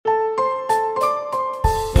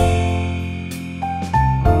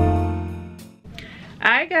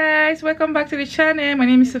guys, welcome back to the channel. My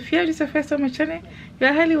name is Sophia. This is the first time on my channel. You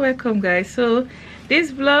are highly welcome, guys. So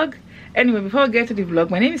this vlog, anyway, before we get to the vlog,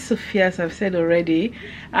 my name is Sophia, as I've said already.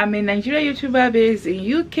 I'm a Nigerian YouTuber based in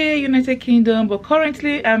UK, United Kingdom, but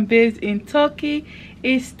currently I'm based in Turkey,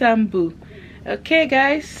 Istanbul. Okay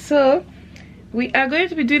guys, so we are going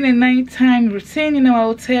to be doing a nighttime routine in our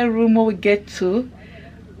hotel room. What we get to,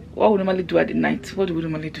 what we normally do at the night. What do we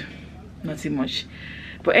normally do? Nothing much.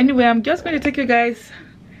 But anyway, I'm just going to take you guys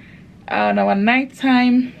on our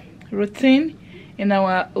nighttime routine in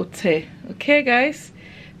our hotel. Okay guys,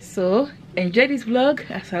 so enjoy this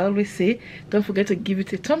vlog. As I always say, don't forget to give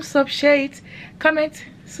it a thumbs up, share it, comment,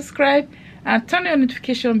 subscribe, and turn on your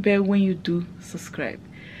notification bell when you do subscribe.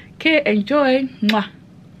 Okay, enjoy. Mwah.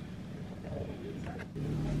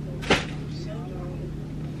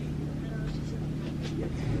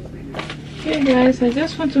 Okay guys, I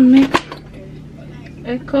just want to make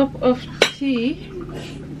a cup of tea.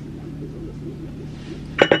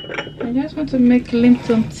 I just want to make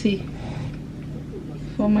Lipton tea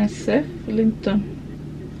for myself, Lipton,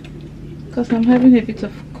 because I'm having a bit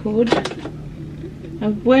of cold.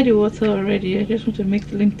 I've boiled the water already. I just want to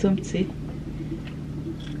make Lipton tea,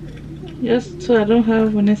 just so I don't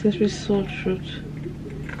have unnecessary sore throat,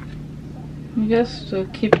 just to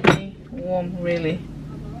keep me warm, really.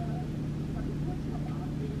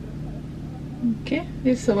 Okay,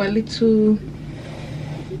 this is our little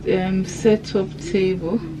setup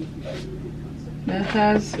table that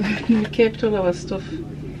has we kept all our stuff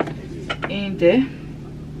in there.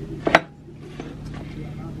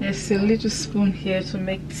 There's a little spoon here to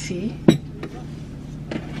make tea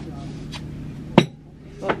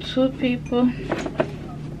for 2 people.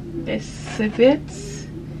 There's serviettes.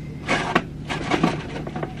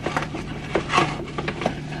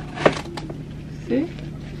 See,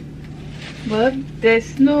 but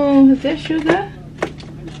there's no, is there sugar?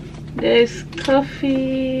 There's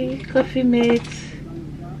coffee mate.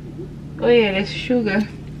 Oh yeah, there's sugar.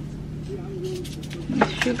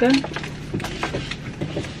 There's sugar.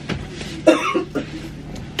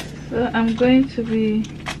 So I'm going to be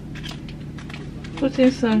putting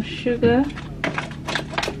some sugar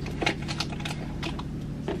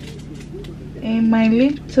in my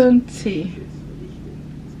Lipton tea.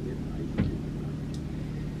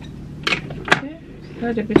 Okay,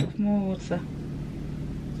 add a bit more water.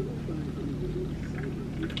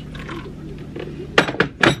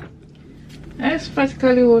 That's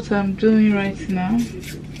practically what I'm doing right now.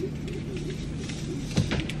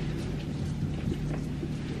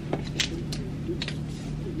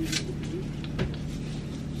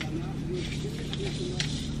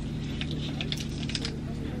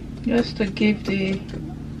 Just to give the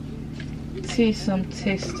tea some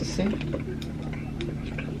taste, you see.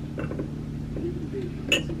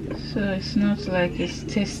 So it's not like it's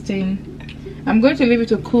tasting. I'm going to leave it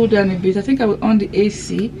to cool down a bit. I think I will on the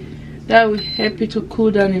AC. That will help it to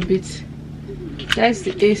cool down a bit. That's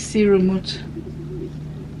the AC remote.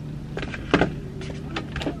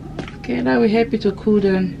 Okay, that will help it to cool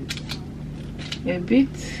down a bit,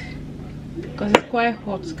 because it's quite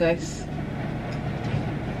hot, guys.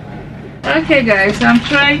 Okay guys, I'm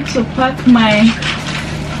trying to pack my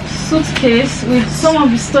suitcase with some of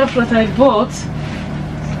the stuff that I bought,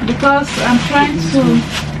 because I'm trying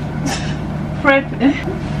to prep.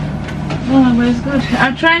 Oh, but it's good.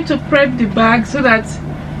 I'm trying to prep the bag so that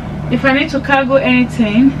if I need to cargo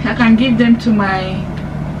anything, I can give them to my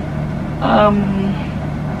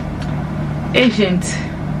agent.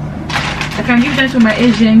 I can give them to my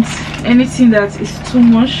agent anything that is too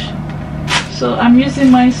much. So I'm using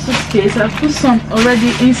my suitcase. I put some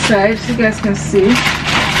already inside, so you guys can see.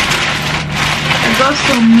 I got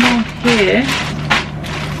some more here.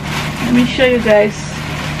 Let me show you guys.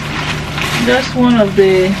 Just one of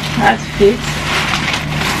the outfits.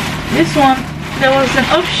 This one, there was an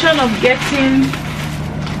option of getting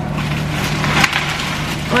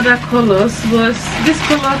other colors, but this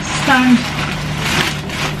color stand,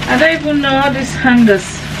 I don't even know how this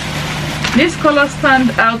hangers. This color stand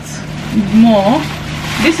out more.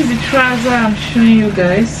 This is the trouser I'm showing you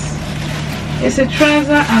guys. It's a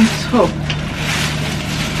trouser and top.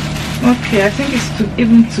 Okay, I think it's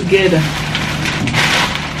even together.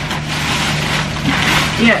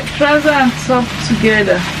 Yeah, trouser and top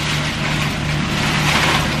together.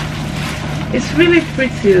 It's really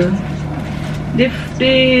pretty.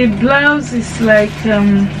 The blouse is like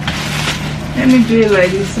let me do it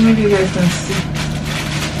like this so maybe you guys can see.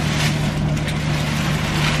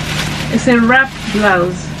 It's a wrap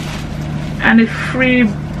blouse and a free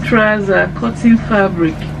trouser, cotton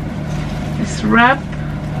fabric. It's wrap.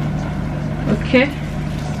 Okay,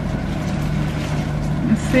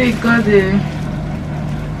 See, got the,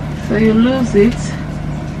 so you lose it.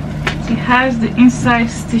 It has the inside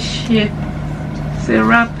stitch here. It's a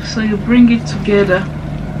wrap, so you bring it together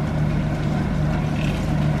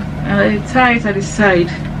and you tie it at the side.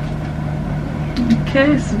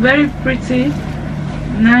 Okay, it's very pretty,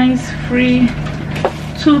 nice, free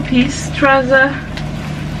two-piece trouser,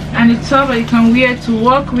 and the top that you can wear to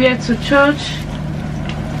work, wear to church,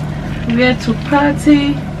 wear to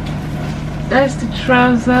party. That's the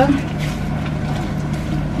trouser.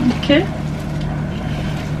 Okay,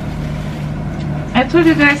 I told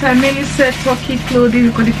you guys I mainly sell Turkey clothing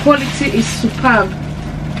because the quality is superb.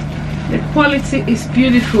 The quality is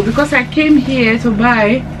beautiful. Because I came here to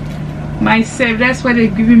buy myself, that's why they're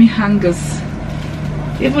giving me hangers.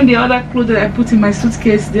 Even the other clothes that I put in my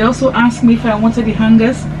suitcase, they also asked me if I wanted the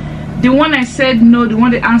hangers. The one I said no, the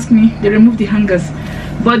one they asked me, they removed the hangers.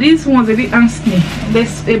 But these ones, they didn't ask me.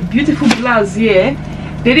 There's a beautiful blouse here.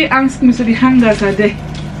 They didn't ask me, so the hangers are there.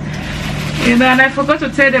 You know, and I forgot to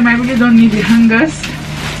tell them I really don't need the hangers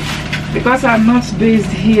because I'm not based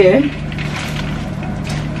here.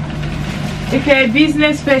 If you're a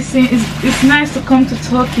business person, it's nice to come to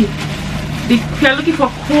Turkey. If you're looking for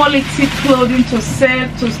quality clothing to sell,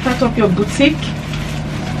 to start up your boutique,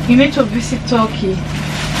 you need to visit Turkey.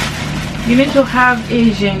 You need to have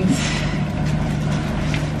agents.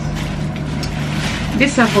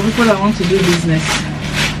 These are for people that want to do business.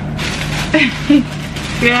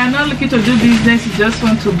 If you are not looking to do business, you just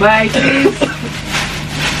want to buy,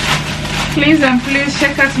 please and please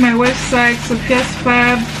check out my website,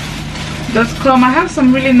 SOPHIA'S.com. I have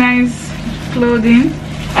some really nice clothing.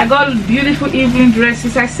 I got beautiful evening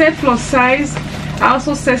dresses. I said plus size. I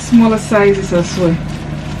also said smaller sizes as well.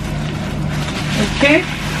 Okay,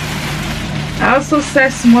 I also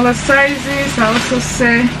said smaller sizes. I also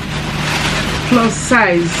said plus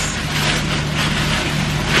size.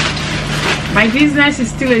 My business is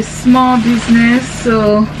still a small business,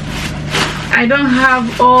 so I don't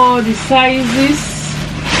have all the sizes.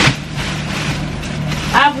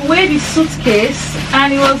 I've weighed the suitcase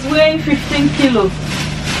and it was weighing 15 kilos,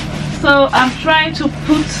 so I'm trying to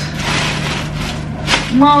put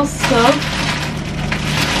more stuff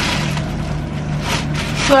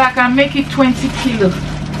so I can make it 20 kilos.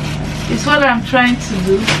 It's what I'm trying to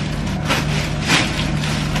do.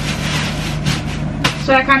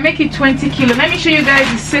 So I can make it 20 kilos. Let me show you guys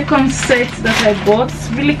the second set that I bought. It's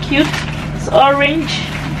really cute. It's orange.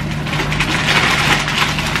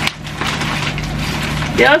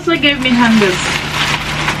 They also gave me hangers.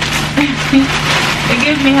 They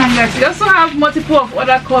gave me hangers. They also have multiple of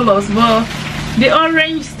other colors, but the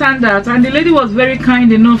orange stand out. And the lady was very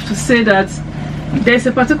kind enough to say that there's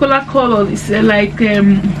a particular color. It's like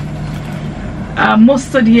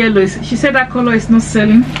mustard yellow. She said that color is not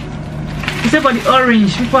selling. She said, but the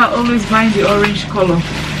orange, people are always buying the orange color,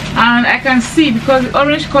 and I can see because the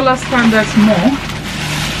orange color stands out more.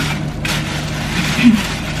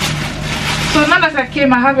 So now that I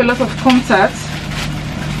came, I have a lot of contacts.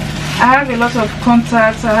 I have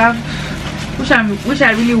which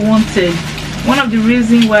I really wanted. One of the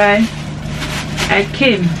reasons why I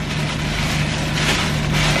came.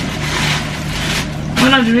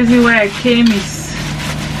 One of the reasons why I came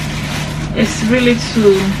is really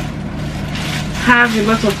to have a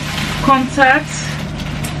lot of contacts,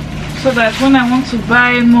 so that when I want to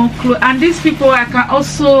buy more clothes, and these people I can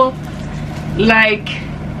also like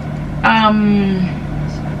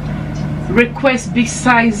request big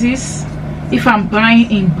sizes. If I'm buying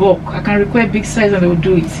in bulk, I can request big size and they will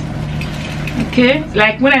do it. Okay,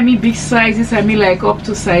 like when I mean big sizes, I mean like up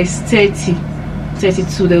to size 30,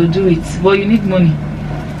 32, they will do it. But you need money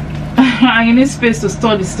and you need space to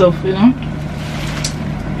store the stuff, you know.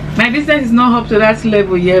 My business is not up to that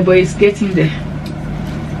level yet, but it's getting there,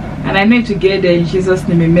 and I need to get there in Jesus'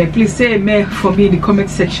 name. Amen. Please say amen for me in the comment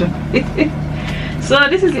section. So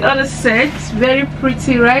this is the other set. Very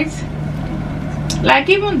pretty, right? Like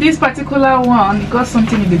even this particular one, it got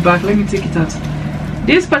something in the back. Let me take it out.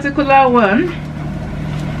 This particular one,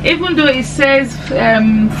 even though it says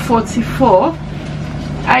 44,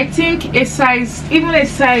 I think a size, even a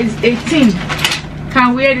size 18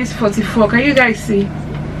 can wear this 44. Can you guys see?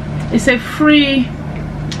 It's a free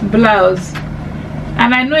blouse,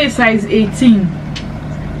 and I know a size 18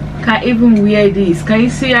 can even wear this. Can you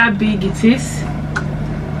see how big it is?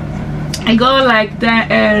 I got like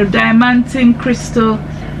diamantine crystal,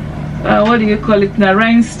 what do you call it now,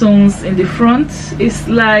 rhinestones in the front. It's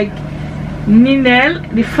like linel.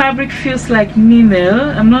 The fabric feels like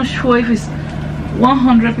linel. I'm not sure if it's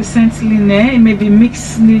 100% linen. It may be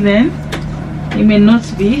mixed linen, it may not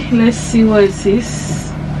be. Let's see what it is.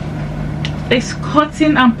 it's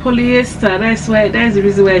cotton and polyester. That's the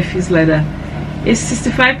reason why it feels like that. It's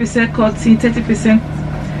 65% cotton, 30%,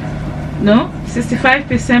 no,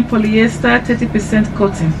 65% polyester, 30%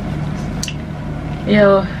 cotton.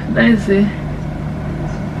 Yeah, that is it.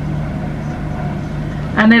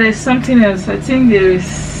 And then there's something else. I think there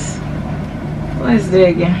is, what is there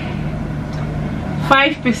again?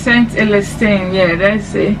 5% elastane. Yeah,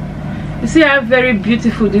 that's it. You see how very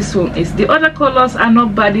beautiful this one is. The other colors are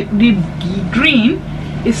not bad. The green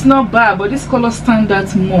is not bad, but this color stands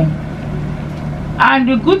out more. And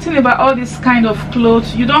the good thing about all this kind of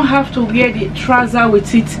clothes, you don't have to wear the trouser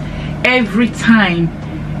with it every time.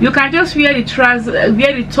 You can just wear the trouser,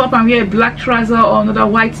 wear the top and wear a black trouser or another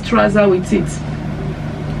white trouser with it,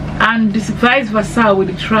 and this vice versa with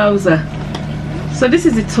the trouser. So this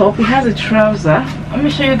is the top. It has a trouser. Let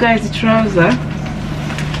me show you guys the trouser.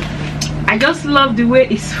 I just love the way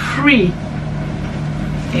it's free.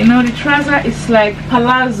 You know, the trouser is like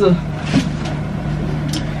palazzo.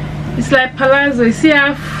 It's like palazzo. You see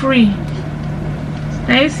how free?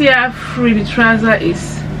 Now you see how free the trouser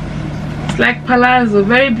is. It's like palazzo.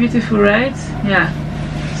 Very beautiful, right? Yeah.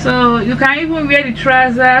 So you can even wear the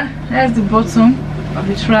trouser. That's the bottom of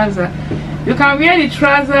the trouser. You can wear the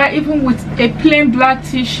trouser even with a plain black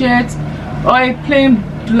t-shirt or a plain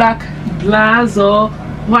black blouse or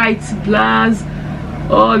white blouse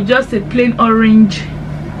or just a plain orange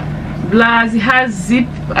blouse. It has zip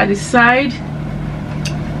at the side.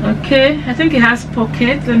 Okay, I think it has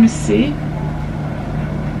pockets. Let me see.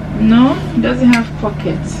 No, it doesn't have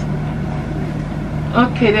pockets.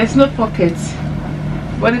 Okay, there's no pockets,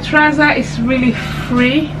 but the trouser is really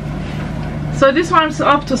free. So this one's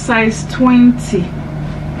up to size 20.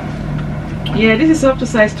 Yeah, this is up to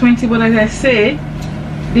size 20, but as I say,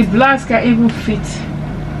 the blouse can even fit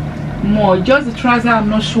more. Just the trouser I'm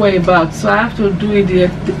not sure about, so I have to do it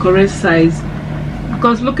the correct size,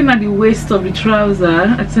 because looking at the waist of the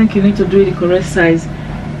trouser, I think you need to do it the correct size.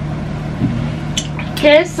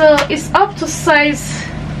 Okay, so it's up to size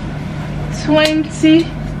 20,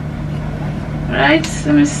 right?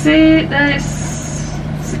 Let me see, that is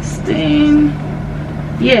 16,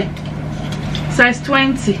 yeah, size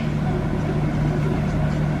 20.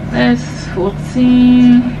 That's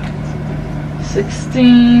 14,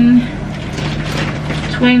 16,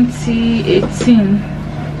 20, 18.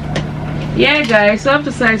 Yeah guys, so up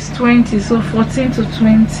to size 20, so 14 to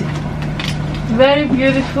 20. Very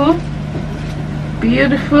beautiful,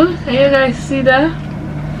 beautiful. Can you guys see that?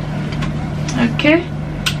 Okay,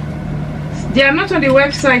 they are not on the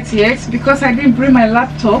website yet because I didn't bring my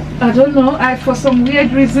laptop. I don't know, for some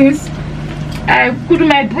weird reasons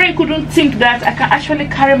my brain couldn't think that I can actually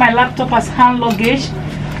carry my laptop as hand luggage.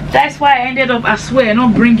 That's why I ended up, I swear,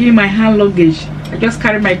 not bringing my hand luggage. I just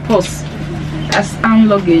carry my purse as hand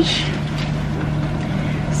luggage.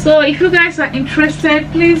 So if you guys are interested,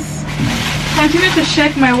 please continue to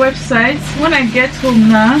check my website. When I get home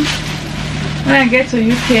now, when I get to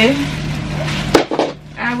UK,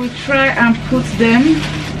 I will try and put them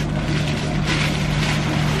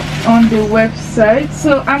on the website.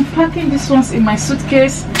 So I'm packing these ones in my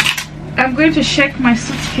suitcase. I'm going to check my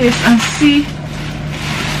suitcase and see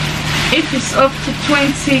if it's up to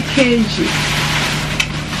 20 kg.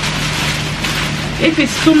 If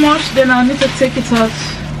it's too much, then I'll need to take it out,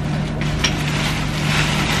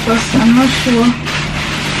 because I'm not sure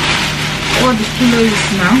what the kilo is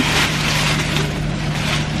now.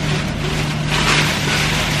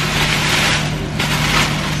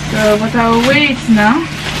 So, but I'll weigh it now.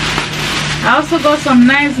 I also got some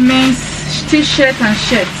nice men's t-shirt and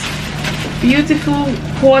shirts. Beautiful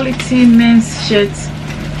quality men's shirts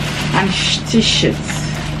and t-shirts.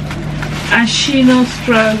 And chino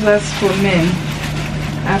trousers for men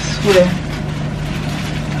as well.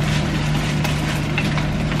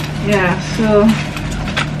 Yeah, so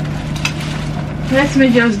let me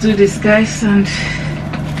just do this, guys, and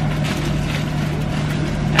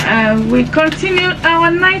we continue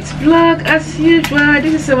our night vlog as usual.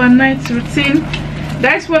 This is our night routine.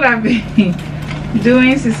 That's what I've been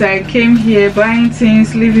doing since I came here, buying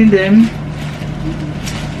things, leaving them.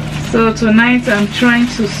 So tonight I'm trying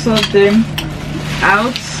to sort them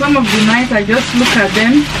out. Some of the night I just look at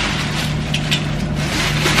them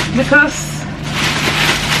because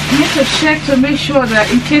you need to check to make sure that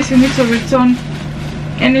in case you need to return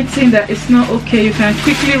anything that is not okay, you can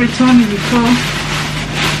quickly return it before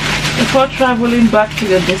traveling back to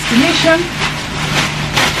your destination.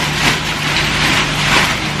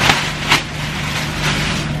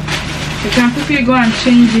 You can quickly go and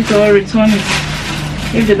change it or return it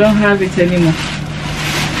if they don't have it anymore.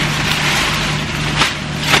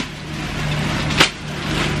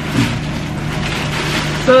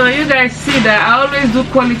 So you guys see that I always do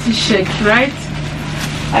quality check, right?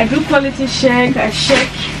 I do quality check. I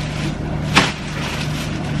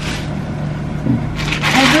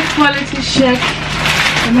do quality check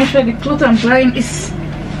to make sure the cloth I'm buying is.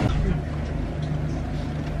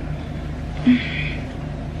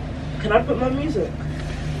 Can I put my music?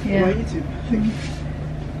 Yeah. On my YouTube. Thank you.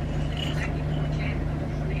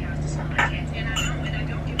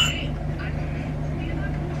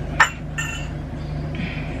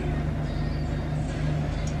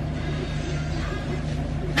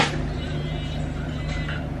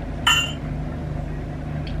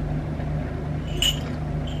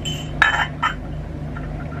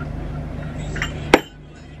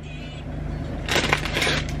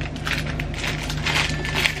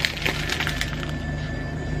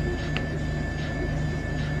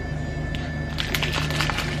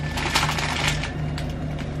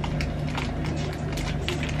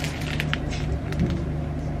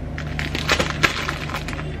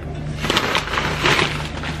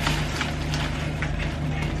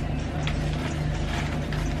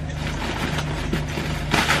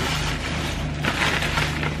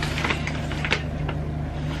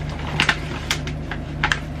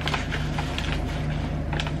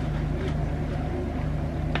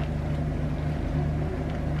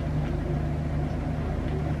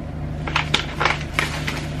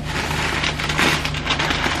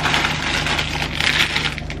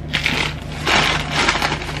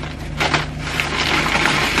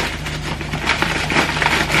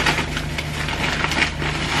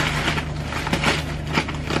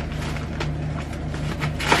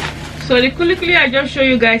 So the kulikuli I just show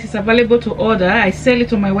you guys is available to order. I sell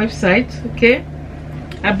it on my website. Okay,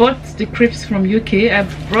 I bought the crepes from UK. I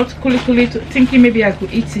brought kulikuli thinking maybe I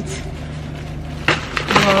could eat it.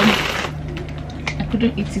 Well, I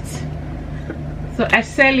couldn't eat it, so I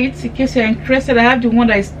sell it in case you're interested. I have the one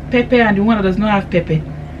that is pepper and the one that does not have pepper.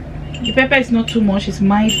 The pepper is not too much, it's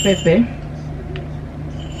mild pepper.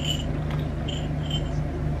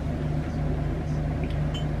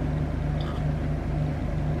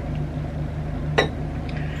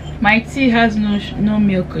 My tea has no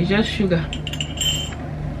milk, it's just sugar.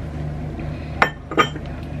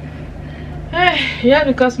 Yeah,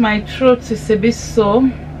 because my throat is a bit sore,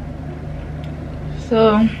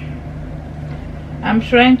 so I'm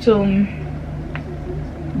trying to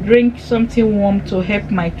drink something warm to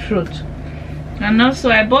help my throat. And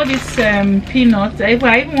also I bought this peanut. I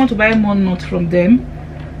even want to buy more nuts from them,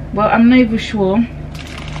 but I'm not even sure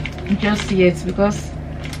just yet because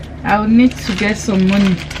I will need to get some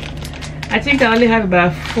money. I think I only have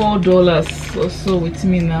about $4 or so with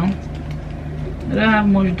me now. I don't have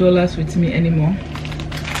much dollars with me anymore.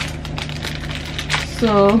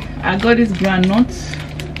 So I got this granules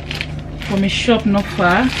from a shop not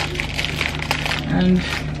far, and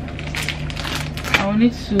I will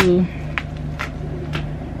need to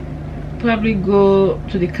probably go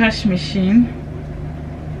to the cash machine.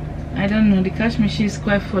 I don't know, the cash machine is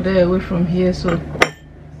quite further away from here, so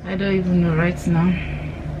I don't even know right now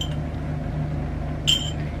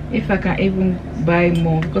if I can even buy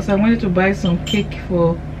more, because I wanted to buy some cake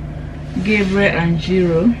for Gabriel and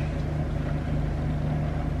Jiro.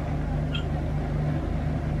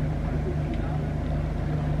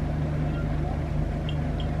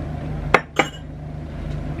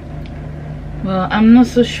 Well, I'm not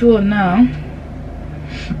so sure now.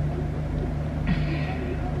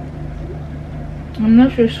 I'm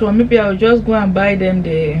not so sure. Maybe I'll just go and buy them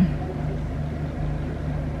the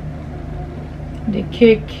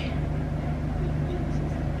cake.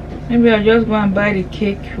 Maybe I'll just go and buy the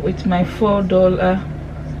cake with my $4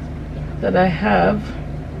 that I have,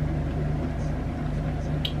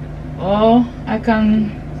 or I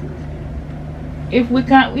can, if we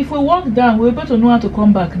walk down, we're able to know how to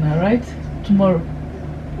come back now, right? Tomorrow.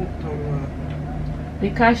 The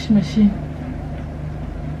cash machine.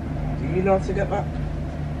 Do you know how to get back?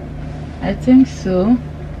 I think so.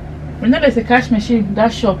 You know there's a cash machine,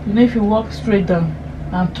 that shop, you know, if you walk straight down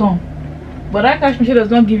and turn. But that cash machine does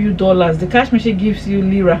not give you dollars. The cash machine gives you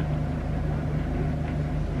lira.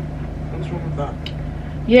 What's wrong with that?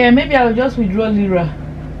 Yeah, maybe I'll just withdraw lira.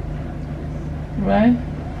 Right?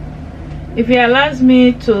 If he allows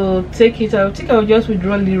me to take it, I think I'll just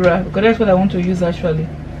withdraw lira, because that's what I want to use actually.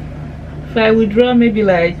 If I withdraw maybe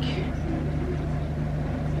like,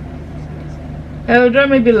 I'll withdraw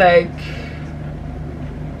maybe like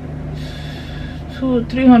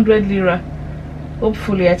 300 lira.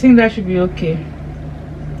 Hopefully, I think that should be okay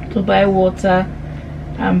to buy water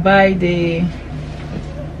and buy the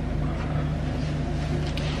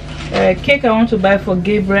cake I want to buy for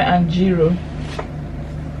Gabriel and Jiro,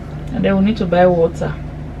 and then we need to buy water.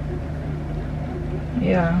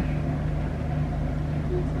 Yeah,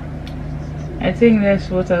 I think that's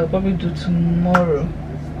what I'll probably do tomorrow.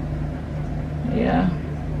 Yeah,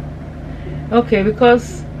 okay,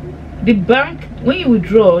 because the bank, when you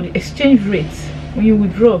withdraw, the exchange rate, when you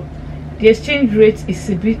withdraw, the exchange rate is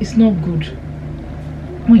a bit, it's not good.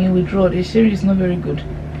 When you withdraw, the exchange rate is not very good.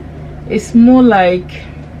 It's more like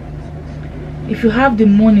if you have the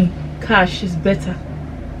money cash, is better.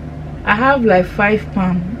 I have like £5,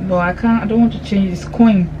 but I don't want to change this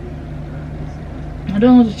coin. I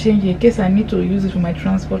don't want to change it in case I need to use it for my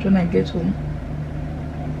transport when I get home,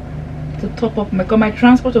 to top up my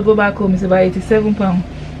transport to go back home is about £87.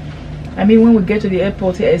 I mean, when we get to the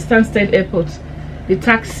airport here, Stansted Airport, the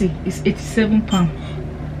taxi is £87.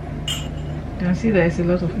 You can see that it's a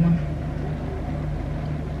lot of money.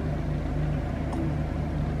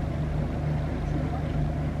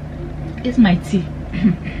 It's my tea.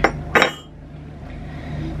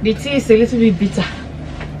 The tea is a little bit bitter,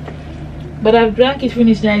 but I've drank it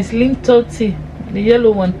finished now. It's Linton tea, the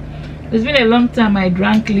yellow one. It's been a long time I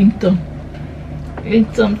drank Linton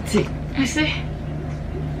tea. I say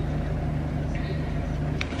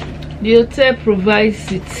the hotel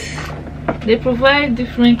provides it. They provide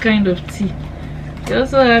different kind of tea. They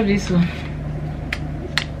also have this one.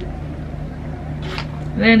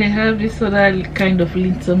 Then they have this other kind of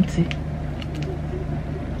Linton tea.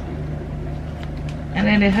 And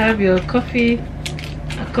then they have your coffee,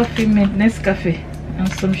 a coffee made Nescafe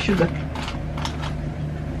and some sugar.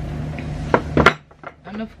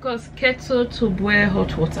 And of course kettle to boil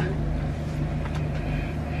hot water.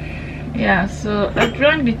 Yeah, so I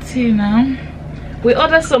drank the tea now. We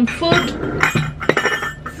ordered some food,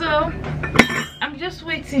 so I'm just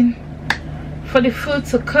waiting for the food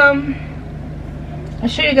to come. I'll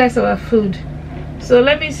show you guys our food. So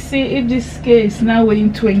let me see if this scale is now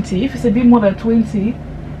weighing 20. If it's a bit more than 20,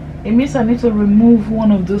 it means I need to remove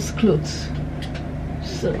one of those clothes.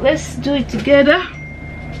 So let's do it together.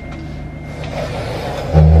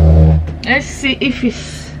 Let's see if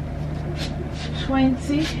it's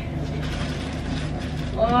 20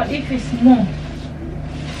 or if it's more.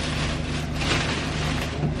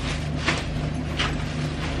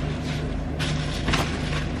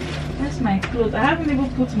 That's my clothes. I haven't even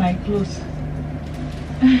put my clothes.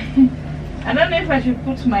 I don't know if I should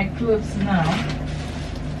put my clothes now.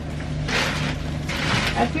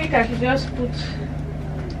 I think I should just put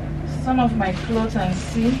some of my clothes and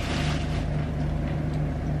see.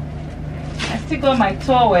 I still got my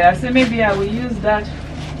towel. I say maybe I will use that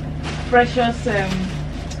Precious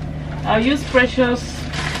I'll use Precious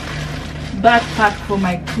backpack for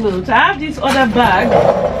my clothes. I have this other bag.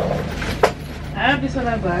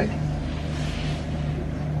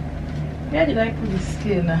 Where did I put the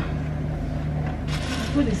scale now?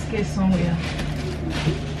 I put the scale somewhere.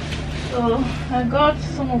 So I got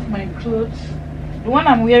some of my clothes. The one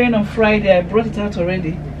I'm wearing on Friday, I brought it out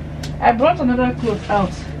already. I brought another cloth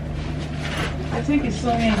out. I think it's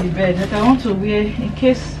somewhere in the bed that I want to wear in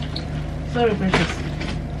case, sorry Precious,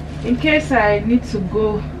 in case I need to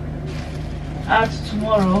go out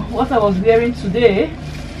tomorrow. What I was wearing today,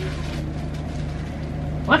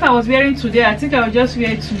 I think I will just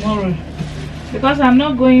wear it tomorrow. Because I'm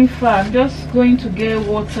not going far, I'm just going to get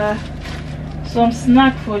water, some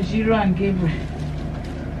snack for Jiro and Gabriel.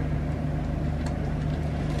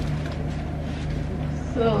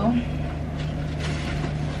 So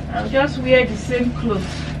I'll just wear the same clothes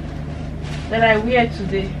that I wear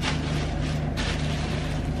today.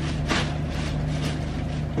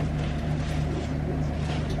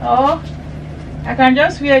 Or I can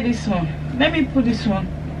just wear this one. Let me put this one.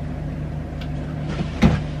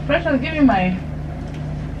 Precious, give me my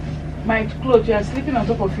clothes. You are sleeping on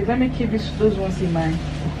top of it. Let me keep those ones in mine.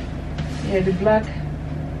 Yeah, the black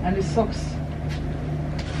and the socks.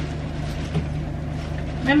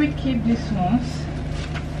 Let me keep these ones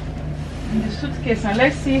in the suitcase, and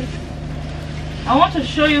let's see. I want to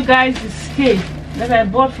show you guys the scale that I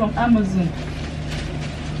bought from Amazon.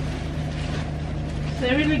 It's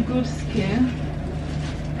a really good scale.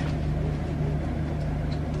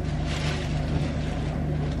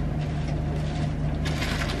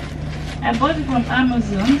 I bought it from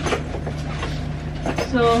Amazon.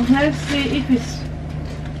 So let's see if it's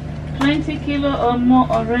 20 kilo or more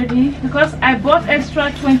already, because I bought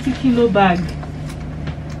extra 20 kilo bag.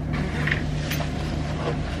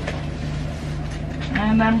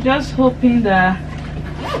 And I'm just hoping that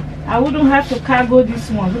I wouldn't have to cargo this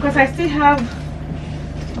one, because I still have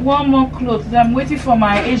one more cloth that I'm waiting for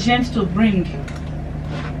my agent to bring.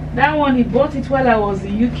 That one, he bought it while I was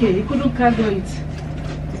in UK. He couldn't cargo it.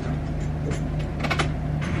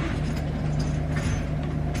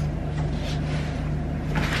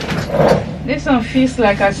 This one feels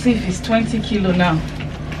like as if it's 20 kilo now,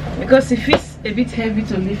 because it feels a bit heavy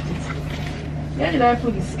to lift it. Where did I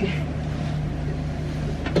put the scale?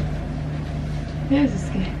 Here's the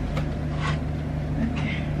scale.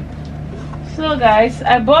 Okay. So guys,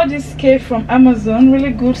 I bought this scale from Amazon.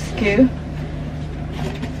 Really good scale.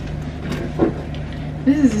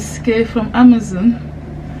 This is a scale from Amazon.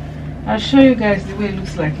 I'll show you guys the way it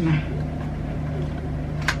looks like now.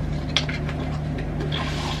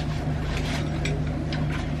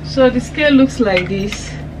 So the scale looks like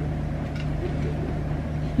this.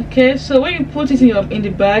 Okay, so when you put it in the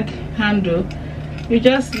bag handle, you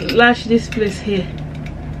just lash this place here.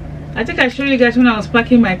 I think I showed you guys when I was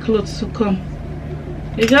packing my clothes to come.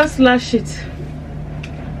 You just lash it.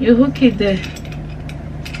 You hook it there.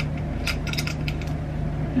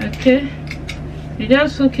 Okay, you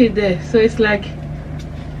just hook it there, so it's like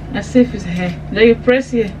as if it's here. Then you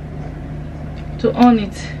press here to on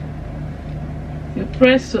it. You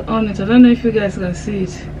press to on it. I don't know if you guys can see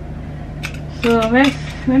it. So let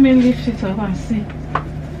me lift it up and see.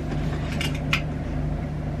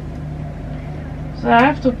 So I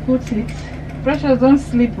have to put it. Pressure, don't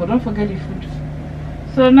sleep or don't forget the food.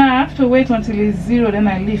 So now I have to wait until it's 0, then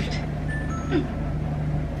I lift.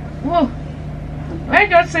 Whoa. I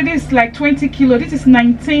just said this is like 20 kilo. This is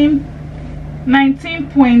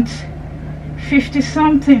 19.50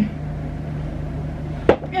 something.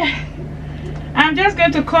 Yeah. I'm just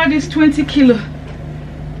going to call this 20 kilo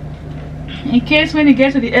in case when you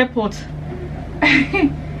get to the airport.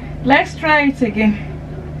 Let's try it again.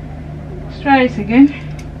 Let's try it again.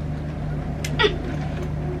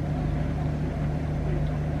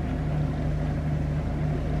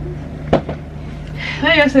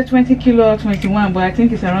 I just said 20 kilo or 21, but I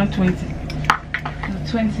think it's around 20 or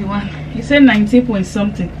 21. He said 19 point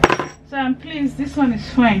something. So I'm pleased. This one is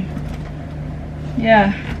fine.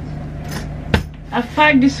 Yeah, I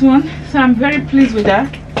packed this one, so I'm very pleased with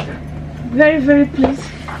that. Very pleased.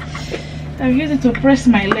 I've used it to press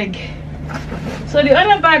my leg. So the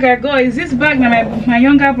other bag I got is this bag that my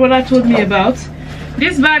younger brother told me about.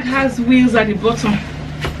 This bag has wheels at the bottom.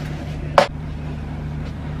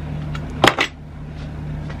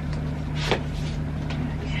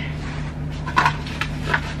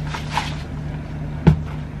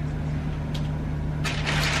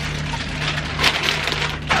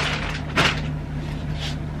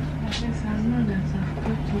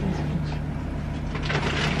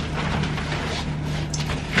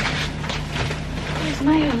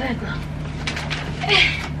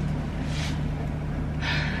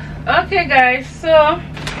 Okay guys, so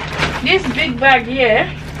this big bag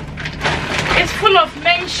here is full of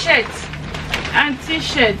men's shirts and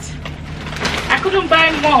t-shirts. I couldn't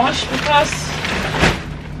buy much because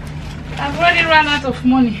I've already run out of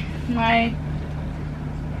money. I've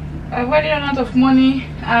already run out of money,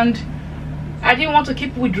 and I didn't want to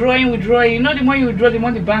keep withdrawing. You know, the more you withdraw, the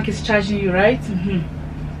more the bank is charging you, right?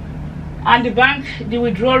 And the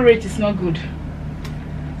withdrawal rate is not good.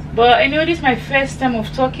 But anyway, this is my first time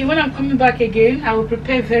of talking. When I'm coming back again, I will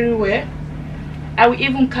prepare very well. I will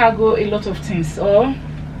even cargo a lot of things, or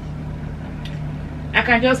I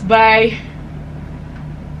can just buy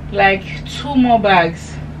like 2 more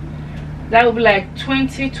bags. That will be like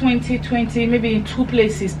 20, maybe in 2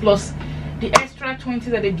 places, plus the extra 20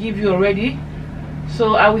 that they give you already.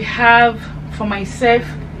 So I will have for myself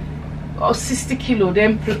 60 kilo,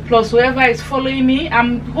 then plus whoever is following me.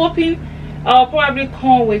 I'm hoping I'll probably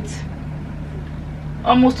come with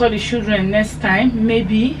almost all the children next time,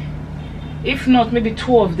 maybe. If not, maybe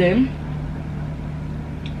 2 of them.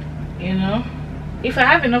 You know, if I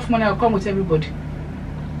have enough money, I'll come with everybody.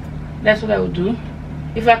 That's what I will do.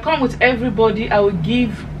 If I come with everybody, I will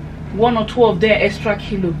give 1 or 2 of them extra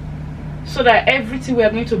kilo, so that everything we are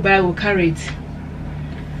going to buy will carry it.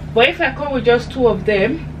 But if I come with just 2 of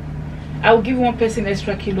them, I will give 1 person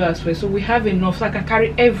extra kilo as well, so we have enough, so I can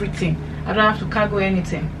carry everything. I don't have to cargo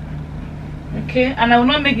anything. Okay, and I will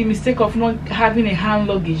not make the mistake of not having a hand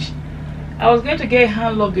luggage. I was going to get a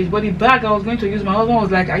hand luggage, but the bag I was going to use, my husband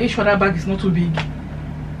was like, are you sure that bag is not too big?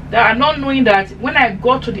 That I'm not knowing that when I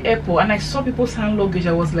got to the airport and I saw people's hand luggage,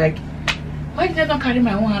 I was like, why did I not carry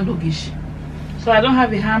my own hand luggage? So I don't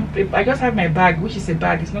have a hand, I just have my bag, which is a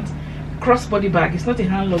bag. It's not crossbody bag, it's not a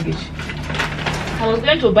hand luggage. I was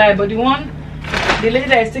going to buy, but the lady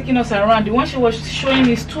that is taking us around, the one she was showing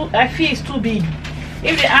is too, I feel it's too big.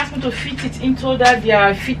 If they ask me to fit it into that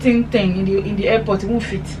their fitting thing in the airport, it won't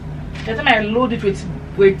fit. By the time I load it with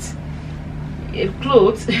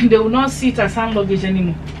clothes, they will not see it as hand luggage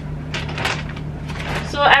anymore.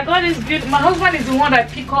 So I got this beautiful. My husband is the one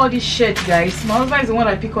that pick all these shirts, guys. My husband is the one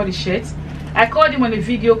that pick all these shirts. I called him on a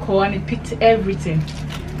video call and he picked everything.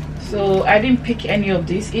 So I didn't pick any of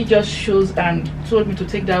this. He just chose and told me to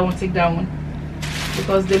take that one,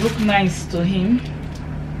 because they look nice to him.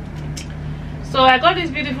 So I got this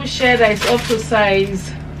beautiful shirt that is up to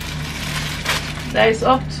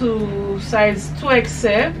size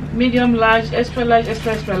 2XL, medium, large, extra large,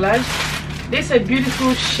 extra large. This is a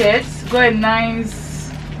beautiful shirt, got a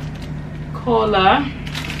nice collar.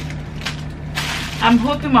 I'm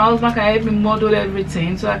hoping my husband can help me model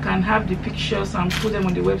everything so I can have the pictures and put them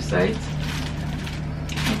on the website.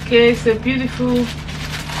 Okay, it's a beautiful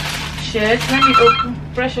shirt. Let me open.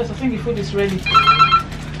 Precious, I think the food is ready.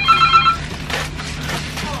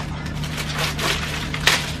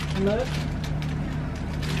 Hello?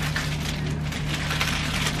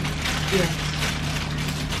 Yeah.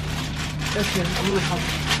 Okay, I'm gonna help.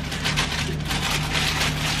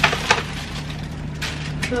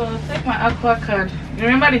 So take my aqua card. You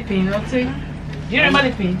remember the pin? I'll take. Do you remember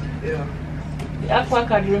the pin? Yeah. The aqua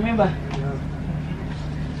card, you remember? Yeah.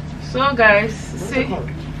 So guys, see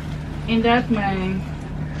in that my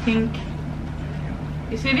pink.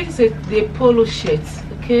 You see, this is the polo shirt,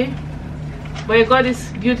 okay? But you got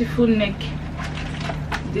this beautiful neck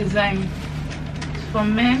design. For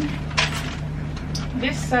men,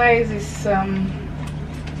 this size is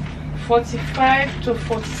 45 to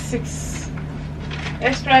 46.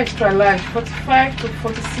 Extra large, 45 to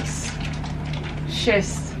 46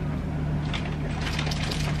 chest.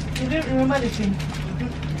 You don't remember the thing?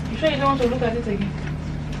 You sure you don't want to look at it again?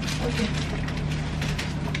 Okay.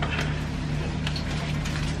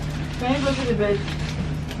 Can you go to the bed?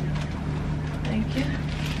 Thank you.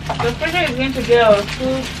 The pressure is going to get our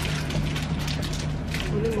food.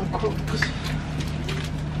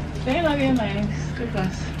 Can you not get my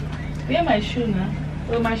slippers? Get my shoe now.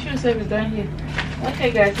 Well, my shoe service down here.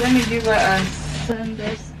 Okay guys, let me give her a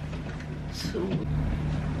sandals too.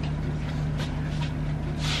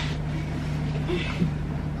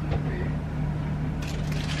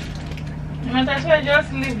 You might as well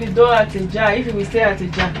just leave the door at a jar if you will stay at a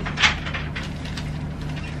jar.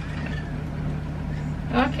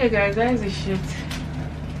 Okay guys, that is the shit.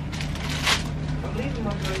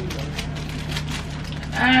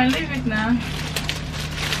 I'll leave it now.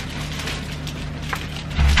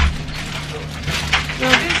 So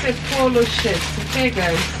this is a polo shirt, okay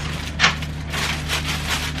guys.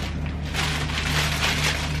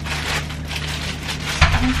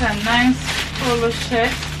 It's a nice polo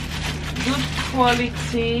shirt, good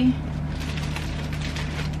quality.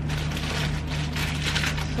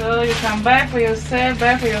 So you can buy for yourself,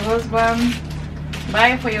 buy for your husband,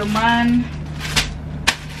 buy for your man.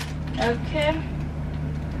 Okay.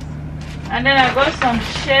 And then I got some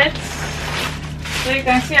shirts. So you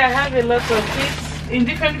can see I have a lot of it in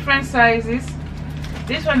different sizes.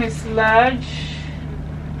 This one is large,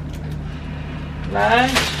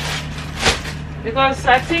 because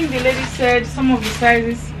I think the lady said some of the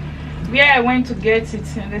sizes where I went to get it,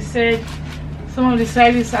 and they said some of the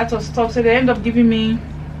sizes out of stock, so they end up giving me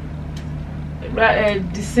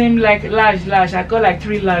the same, like large. I got like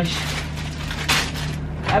 3 large.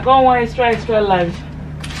 I got one extra large.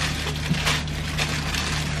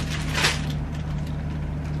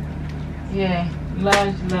 Yeah,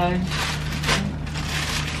 large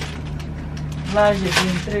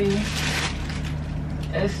again, 3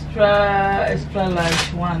 extra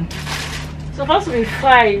large, 1. So supposed to be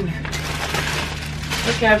 5.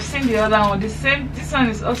 Okay, I've seen the other one. This one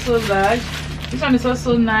is also large. This one is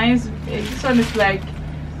also nice. This one is like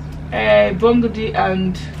burgundy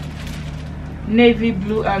and navy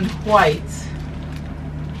blue and white.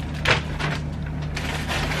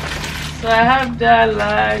 So I have that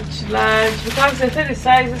large because they said the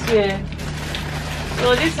sizes here.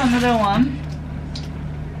 So this is another one,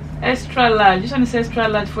 extra large. This one is extra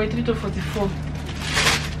large, 43 to 44.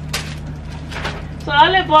 So I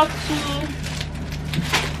only bought 2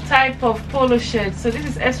 type of polo shirts. So this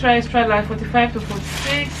is extra large, 45 to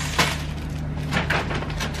 46.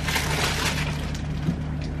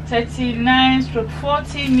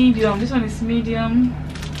 39/40 medium. This one is medium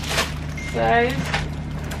size.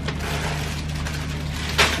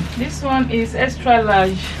 This one is extra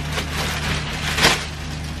large.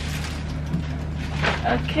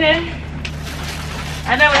 Okay.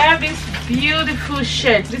 And then we have this beautiful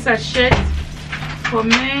shirt. These are shirts for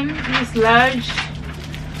men. This is large.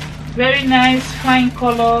 Very nice, fine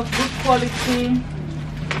color, good quality.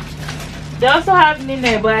 They also have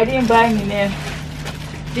Nine, but I didn't buy Nine.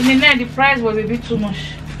 The Nine, the price was a bit too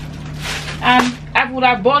much. And I would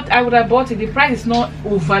have bought it. The price is not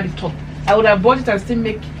over the top. I would have bought it and still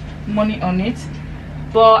make money on it.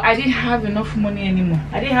 but I didn't have enough money anymore.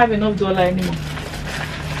 I didn't have enough dollar anymore,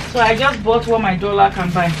 so I just bought what my dollar can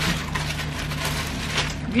buy.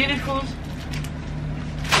 Beautiful,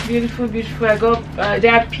 beautiful, beautiful. I got they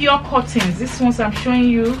are pure cottons. These ones I'm showing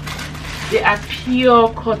you, they are pure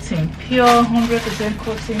cotton, pure 100%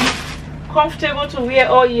 cotton, comfortable to wear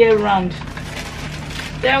all year round.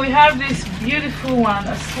 Then we have this beautiful one.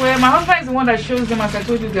 I swear my husband is the one that shows them, as I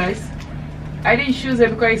told you guys. I didn't choose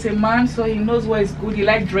it because he's a man, so he knows what is good. He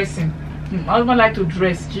likes dressing. My husband likes to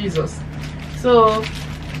dress, Jesus. So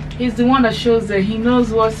he's the one that shows that he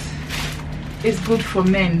knows what is good for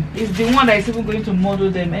men. He's the one that is even going to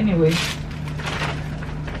model them anyway.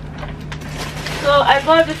 So I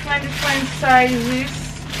got different sizes.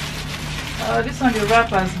 This one, the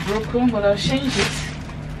wrapper is broken, but I'll change it.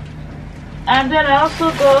 And then I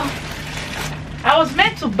also got, I was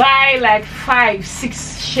meant to buy like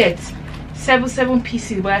 5-6 shirts, 7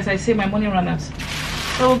 pieces, but as I say, my money ran out.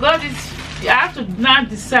 So we got this. I have to now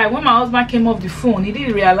decide. When my husband came off the phone, he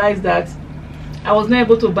didn't realize that I was not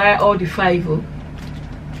able to buy all the 5.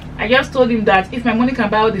 I just told him that if my money can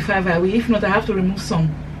buy all the 5, I will. If not, I have to remove some.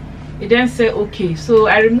 He then said okay, so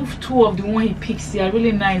I removed 2 of the one he picks. They are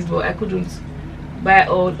really nice, but I couldn't buy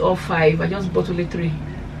all 5. I just bought only 3.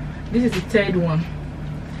 This is the 3rd one.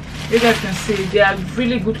 You guys can see they are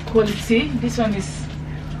really good quality. This one is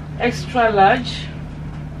extra large,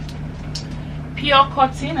 pure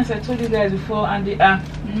cotton, as I told you guys before, and they are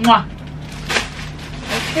mwah.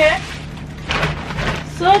 Okay,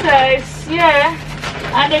 so guys, yeah,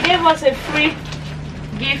 and they gave us a free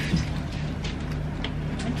gift.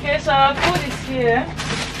 Okay, so I'll put this here.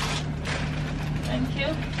 Thank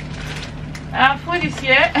you. I'll put this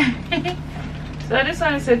here. So this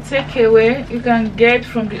one is a takeaway you can get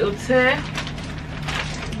from the hotel.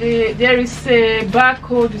 There is a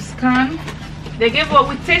barcode you scan. They gave us,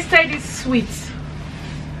 we tasted this sweet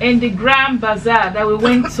in the Grand Bazaar that we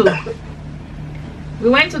went to. We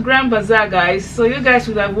went to Grand Bazaar, guys, so you guys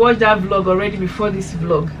would have watched that vlog already before this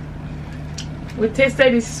vlog. We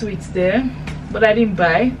tasted this sweet there, but I didn't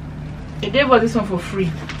buy. They gave us this one for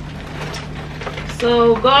free.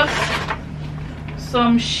 So got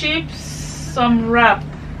some chips, some wrap,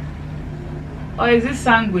 or is this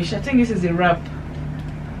sandwich? I think this is a wrap.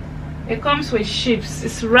 It comes with chips.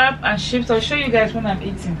 It's wrap and chips. I'll show you guys when I'm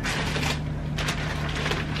eating.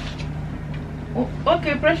 Oh,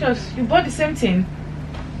 okay, Precious, you bought the same thing.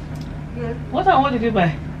 Yeah. What did you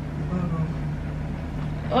buy?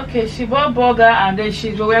 Okay, she bought burger and then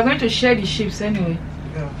chips, but we are going to share the chips anyway.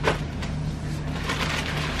 Yeah.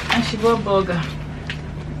 And she bought burger.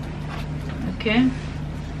 Okay,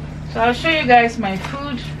 so I'll show you guys my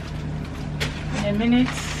food in a minute.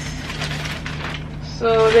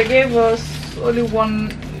 So they gave us only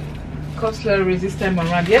 1 cutlery this time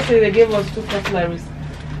around. Yesterday they gave us 2 cutleries.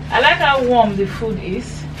 I like how warm the food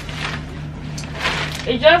is.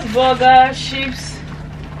 It's just burger, chips,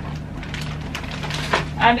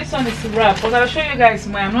 and this one is wrap. But I'll show you guys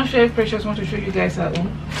mine. I'm not sure if Precious wants to show you guys her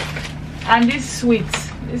own. And this sweet,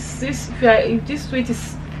 this sweet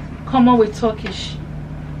is common with Turkish.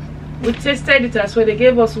 We tasted it as well. They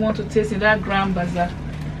gave us one to taste in that Grand Bazaar.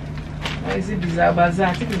 Or is it Bazaar?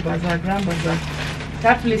 I think it's Bazaar, Grand Bazaar.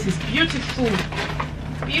 That place is beautiful.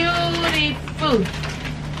 Beautiful.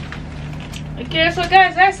 Okay, so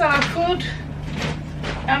guys, that's our food.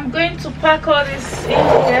 I'm going to pack all this in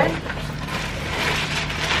here.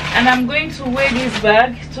 And I'm going to weigh this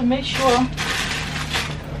bag to make sure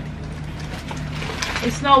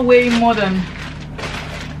it's not weighing more than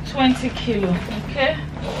 20 kilo. Okay,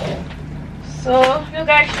 so you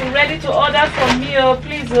guys should ready to order from me. Oh,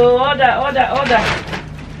 please, oh, order.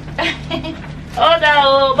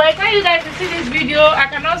 Oh, by the time you guys see this video, I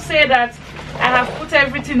cannot say that I have put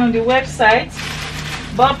everything on the website,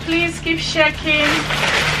 but please keep checking,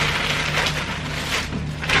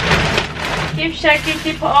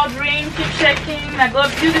 keep ordering, keep checking. I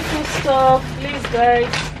got beautiful stuff. Please,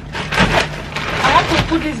 guys, I want to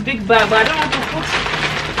put this big bag, but I don't want to put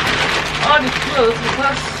all the clothes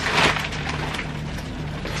because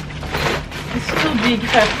it's too big.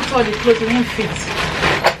 If I put all the clothes, it won't fit.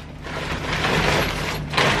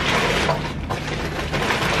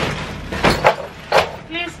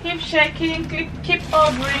 Please keep checking, keep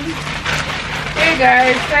ordering. Hey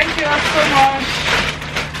guys, thank you all so much.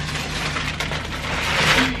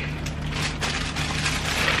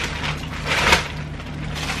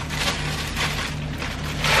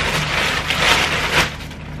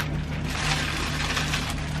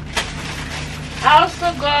 I also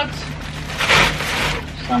got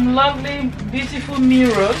some lovely beautiful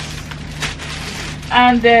mirrors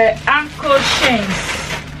and ankle chains.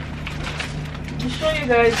 I'll show you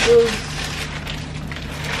guys those.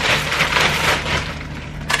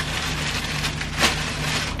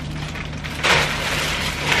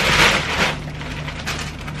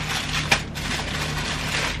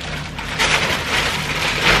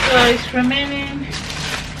 So it's remaining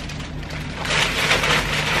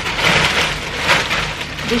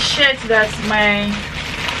the shirt that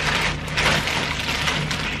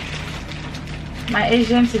my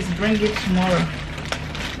agent is bringing tomorrow.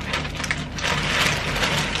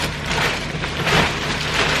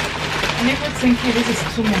 I'm even thinking this is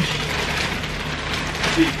too much.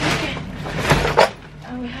 Okay, I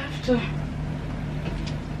will have to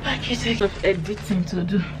pack it. A lot of editing to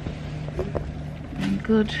do. My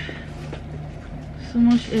God, so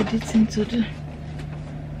much editing to do.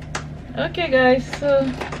 Okay guys, so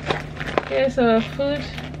here's our food.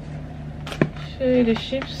 Show you the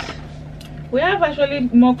chips. We have actually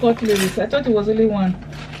more cutleries. I thought it was only one.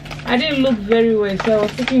 I didn't look very well, so I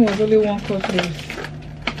was thinking it was only one cutlery.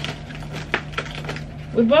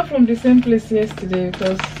 We bought from the same place yesterday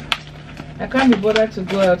because I can't be bothered to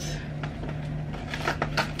go out.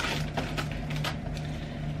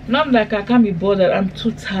 Not like I can't be bothered, I'm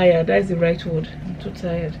too tired. That's the right word. I'm too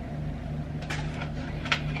tired.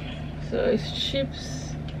 So it's chips.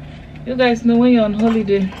 You guys know when you're on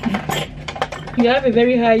holiday, you have a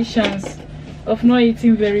very high chance of not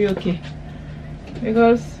eating very okay,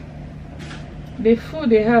 because the food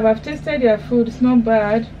they have, I've tasted their food, it's not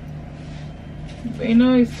bad, but you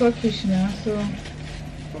know it's Turkish now, so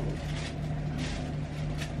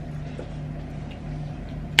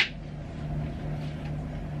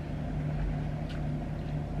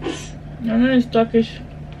I know it's Turkish.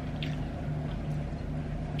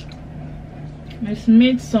 It's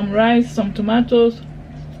meat, some rice, some tomatoes.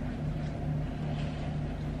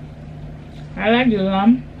 I like the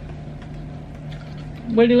lamb,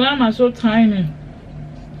 but the lamb are so tiny.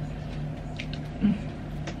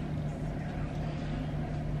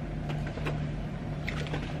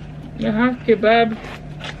 They have kebab.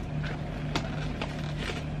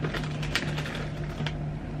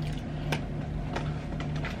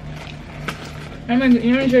 Let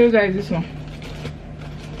me show you guys this one.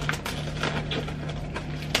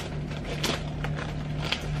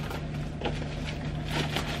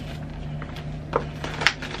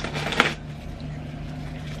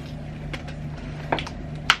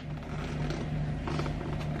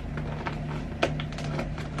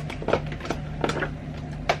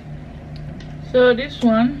 So this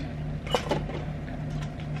one,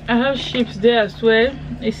 I have chips there as well.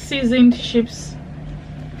 It's seasoned chips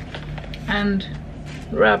and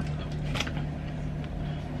wrap.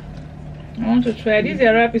 I want to try this.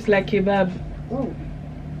 The wrap is like kebab. Oh.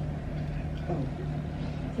 Oh.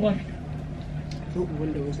 What? I thought the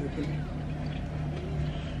window was open.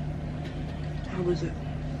 How was it?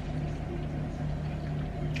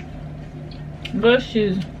 Good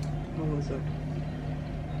cheese. How was it?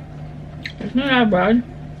 It's not that bad.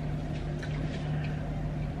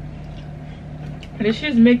 The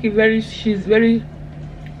cheese make it very chewy.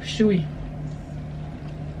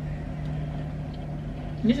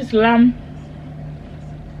 This is lamb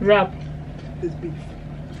wrap. It's beef.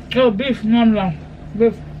 Oh, beef, not lamb.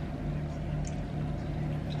 Beef.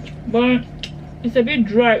 But it's a bit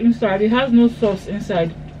dry inside. It has no sauce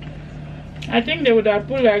inside. I think they would have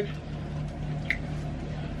put like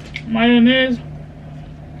mayonnaise,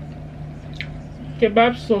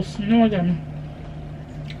 kebab sauce, you know what I mean,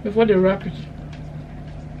 before they wrap it.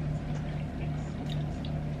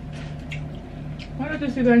 Why don't you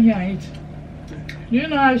sit down here and eat? Do you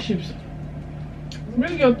know how chips?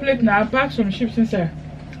 Bring your plate now. I'll pack some chips inside.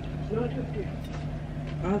 No, I don't do.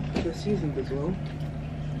 I have the seasoned as well.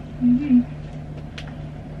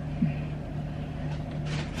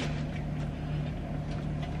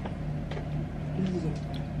 This is a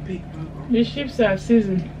big burger. The chips are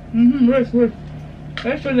seasoned. Wait.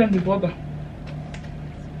 Let's show them the burger.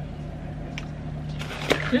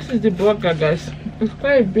 This is the burger, guys. It's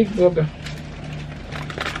quite a big burger.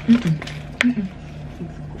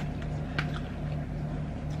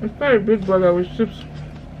 It's quite a big burger with chips.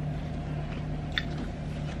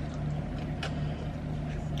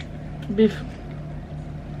 Beef.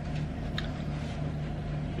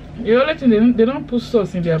 The only thing, they don't put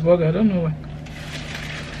sauce in their burger. I don't know why.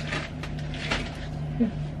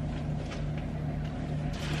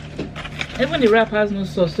 Even the wrap has no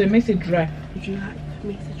sauce, so it makes it dry. Would you like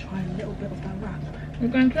me to try a little bit of that wrap? You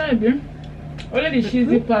can try it, yeah. Only the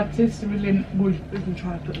cheesy part tastes really good. We can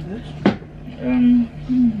try a bit of this.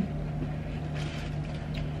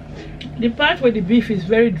 The part where the beef is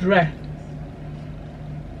very dry.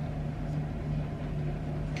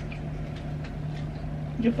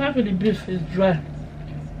 The part of the beef is dry.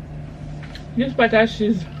 This part has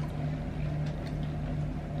cheese.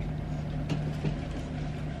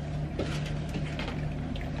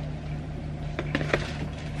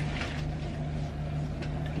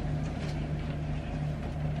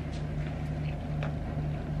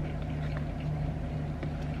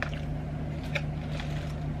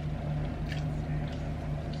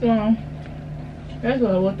 So that's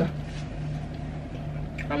our water.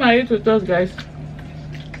 Come on, eat with us, guys.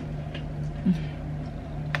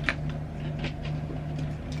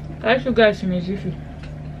 I should guys in a jiffy.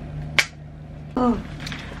 Oh.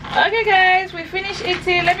 Okay guys, we finished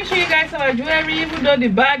eating. Let me show you guys our jewelry. Even though the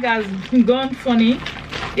bag has gone funny,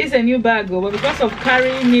 it's a new bag, but because of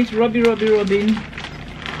carrying it, rubbing,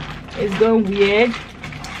 it's gone weird.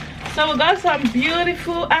 So we got some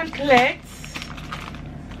beautiful anklets.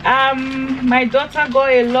 My daughter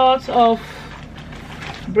got a lot of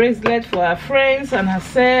bracelets for her friends and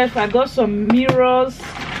herself. I got some mirrors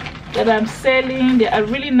that I'm selling. They are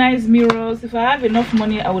really nice mirrors. If I have enough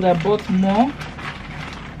money, I would have bought more,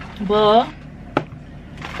 but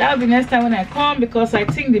that will be next time when I come, because I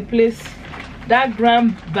think the place, that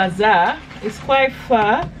Grand Bazaar, is quite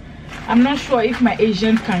far. I'm not sure if my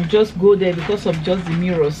agent can just go there because of just the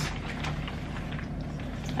mirrors.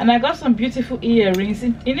 And I got some beautiful earrings.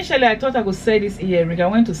 Initially I thought I could sell this earring. I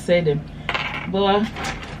went to sell them, but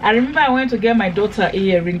I remember I went to get my daughter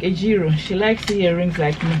earring, a Jiro. She likes earrings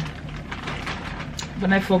like me,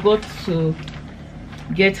 but I forgot to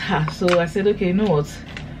get her. So I said, okay, you know what,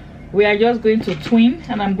 we are just going to twin,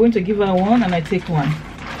 and I'm going to give her one and I take one.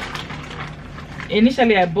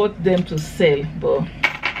 Initially I bought them to sell, but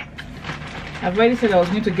I've already said I was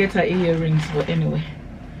going to get her earrings. But anyway,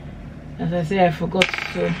 as I say, I forgot.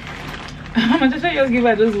 So I'm going to just give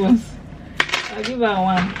her those ones. I'll give her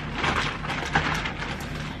one.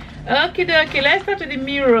 Okay, let's start with the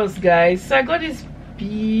mirrors, guys. So I got these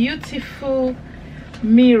beautiful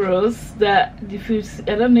mirrors that, if you,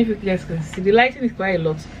 I don't know if you guys can see, the lighting is quite a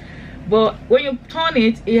lot, but when you turn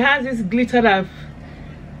it, it has this glitter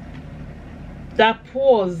that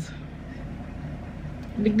pours.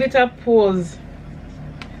 The glitter pours.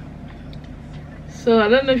 So I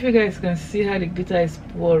don't know if you guys can see how the glitter is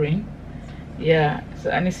pouring. Yeah,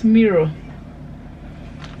 so, and it's mirror.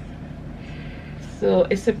 So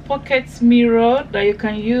it's a pocket mirror that you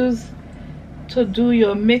can use to do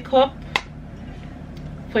your makeup,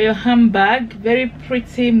 for your handbag. Very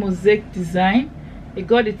pretty mosaic design. You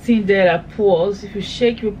got the thing there that pours. If you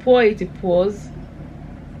shake, you pour it, it pours.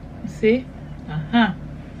 You see?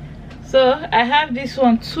 So I have this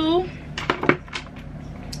one too.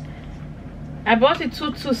 I bought it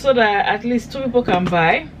two so that at least 2 people can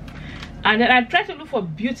buy. And then I try to look for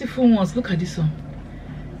beautiful ones. Look at this one.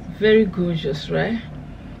 Very gorgeous, right?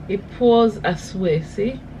 It pours as well.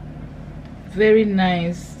 See? Very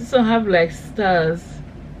nice. This one have like stars.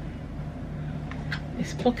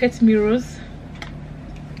 It's pocket mirrors.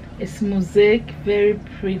 It's mosaic. Very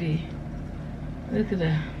pretty. Look at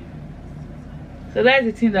that. So that's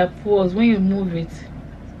the thing that pours when you move it.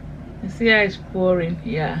 You see how it's pouring?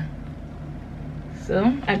 Yeah.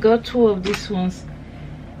 So I got 2 of these ones.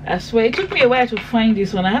 I swear it took me a while to find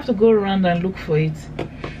this one. I have to go around and look for it.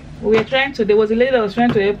 We were trying to, there was a lady that was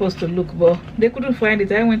trying to help us to look, but they couldn't find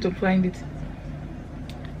it. I went to find it.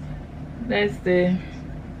 That's the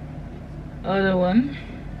other one.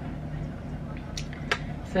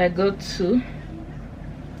 So I got 2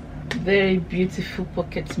 very beautiful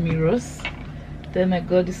pocket mirrors. Then I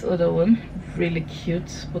got this other one, really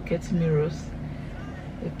cute pocket mirrors.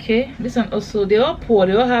 Okay, this one also, they all pour,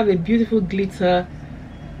 they all have a beautiful glitter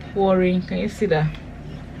pouring. Can you see that?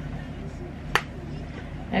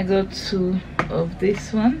 I got 2 of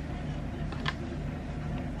this one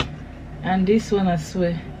and this one as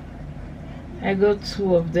well. I got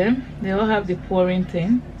 2 of them. They all have the pouring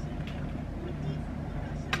thing.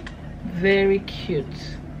 Very cute.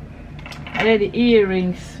 And then the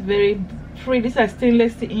earrings, very pretty. These are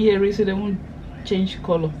stainless steel earrings, so they won't change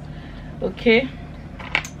color. Okay,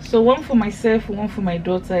 so one for myself, one for my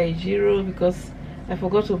daughter, a Jiro, because I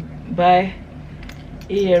forgot to buy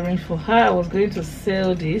earrings for her. I was going to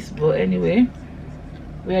sell this, but anyway,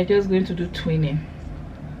 we are just going to do twinning.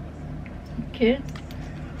 Okay,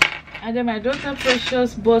 and then my daughter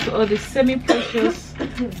Precious bought all the semi-precious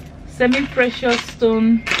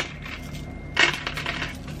stone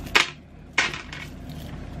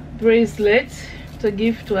bracelets to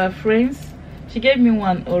give to her friends. She gave me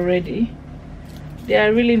one already. They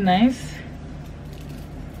are really nice.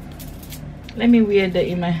 Let me wear that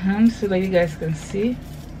in my hand so that you guys can see.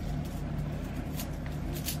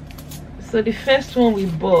 So the first one we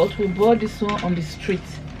bought this one on the street.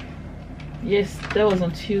 Yes, that was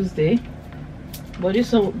on Tuesday. But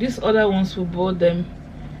these other ones we bought them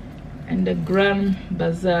in the Grand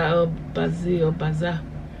Bazaar or Bazaar.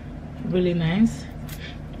 Really nice.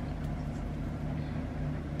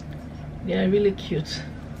 They are really cute.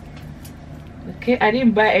 Okay, I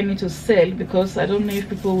didn't buy any to sell because I don't know if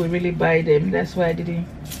people will really buy them. That's why I didn't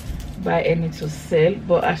buy any to sell,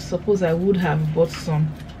 but I suppose I would have bought some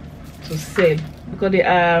to sell because they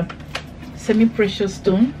are semi-precious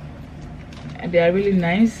stone and they are really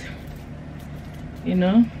nice. You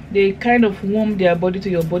know, they kind of warm their body to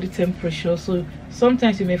your body temperature, so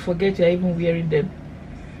sometimes you may forget you're even wearing them.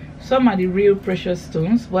 Some are the real precious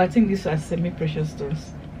stones, but I think these are semi-precious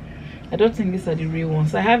stones. I don't think these are the real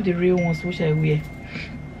ones. I have the real ones which I wear.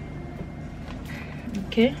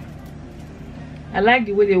 Okay, I like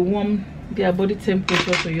the way they warm their body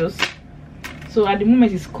temperature to yours. So at the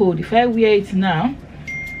moment it's cold. If I wear it now,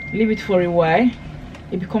 leave it for a while,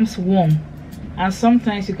 it becomes warm, and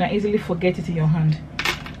sometimes you can easily forget it in your hand.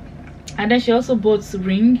 And then she also bought a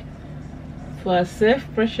ring for herself,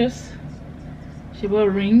 precious. She bought a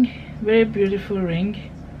ring, very beautiful ring.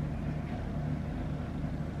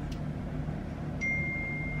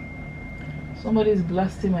 Somebody is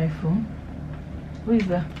blasting my phone. Who is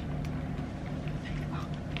that?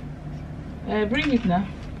 Bring it now.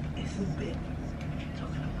 It's a bit.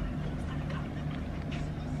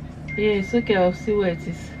 Yeah, it's okay. I'll see where it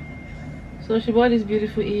is. So she bought these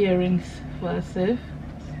beautiful earrings for herself,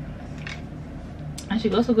 and she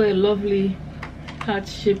also got a lovely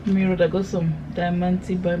heart-shaped mirror that got some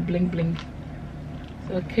diamanty bling bling.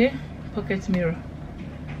 Okay, pocket mirror,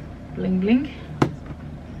 bling bling.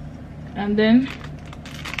 And then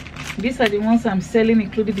these are the ones I'm selling,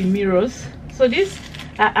 including the mirrors. So these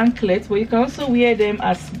are anklets, but you can also wear them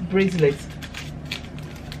as bracelets.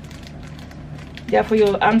 They are for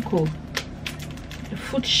your ankle. The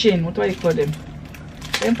foot chain, what do I call them?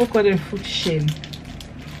 People call them foot chain.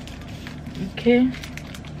 Okay,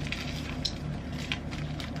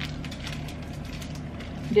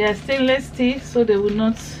 they are stainless steel, so they will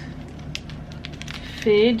not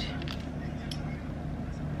fade.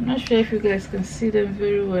 I'm not sure if you guys can see them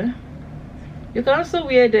very well. You can also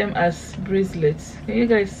wear them as bracelets. Can you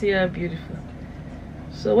guys see how beautiful?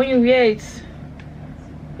 So when you wear it,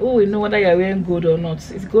 oh, you know whether you're wearing gold or not.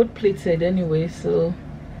 It's gold plated anyway, so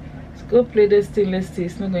it's gold plated stainless steel.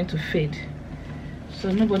 It's not going to fade,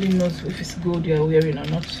 so nobody knows if it's gold you're wearing or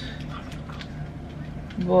not.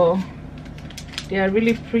 But they are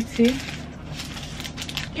really pretty.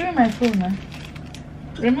 Give me my phone now.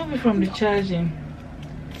 Remove it from the charging.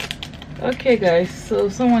 Okay guys, so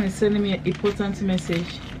someone is sending me an important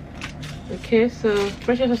message. Okay, so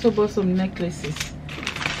Precious also bought some necklaces.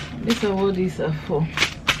 These are what these are for.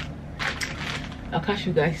 I'll catch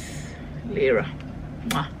you guys later.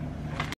 Mwah.